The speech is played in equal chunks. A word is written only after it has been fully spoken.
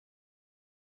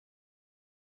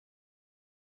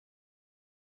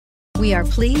We are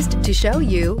pleased to show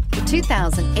you the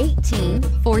 2018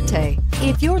 Forte.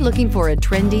 If you're looking for a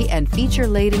trendy and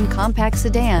feature-laden compact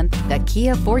sedan, the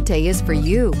Kia Forte is for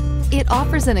you. It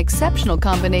offers an exceptional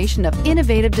combination of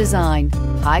innovative design,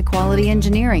 high-quality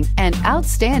engineering, and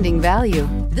outstanding value.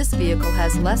 This vehicle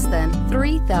has less than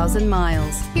 3,000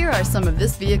 miles. Here are some of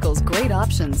this vehicle's great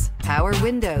options: power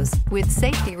windows with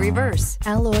safety reverse,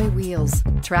 alloy wheels,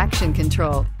 traction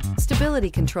control, stability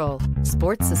control,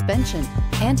 sports suspension,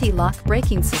 anti-lock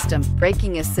braking system,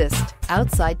 braking assist,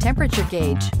 outside temperature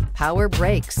gauge, power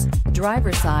brakes,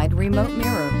 driver side remote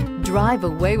mirror. Drive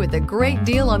away with a great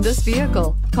deal on this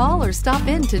vehicle. Call or stop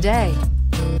in today.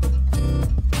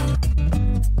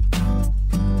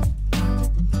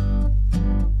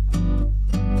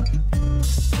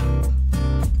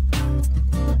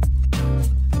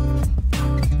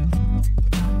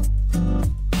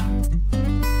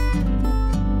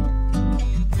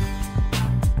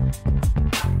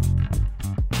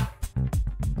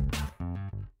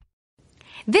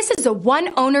 This is a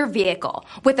one-owner vehicle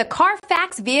with a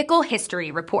Carfax Vehicle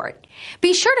History Report.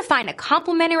 Be sure to find a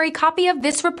complimentary copy of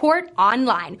this report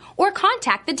online or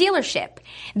contact the dealership.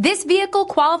 This vehicle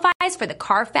qualifies for the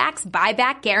Carfax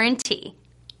Buyback Guarantee.